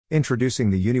Introducing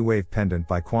the UniWave pendant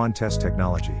by Quantest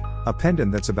Technology, a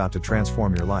pendant that's about to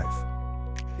transform your life.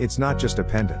 It's not just a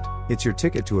pendant, it's your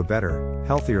ticket to a better,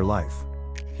 healthier life.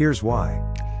 Here's why.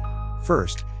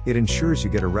 First, it ensures you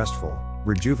get a restful,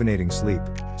 rejuvenating sleep,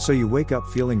 so you wake up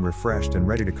feeling refreshed and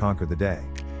ready to conquer the day.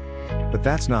 But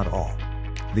that's not all.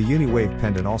 The UniWave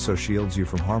pendant also shields you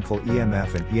from harmful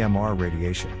EMF and EMR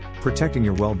radiation, protecting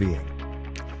your well-being.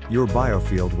 Your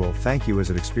biofield will thank you as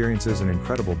it experiences an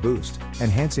incredible boost,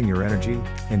 enhancing your energy,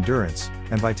 endurance,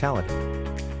 and vitality.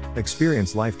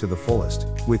 Experience life to the fullest,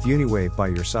 with UniWave by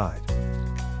your side.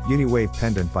 UniWave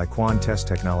Pendant by Quantest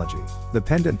Technology, the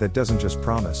pendant that doesn't just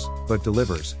promise, but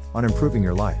delivers, on improving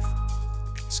your life.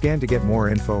 Scan to get more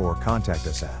info or contact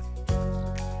us at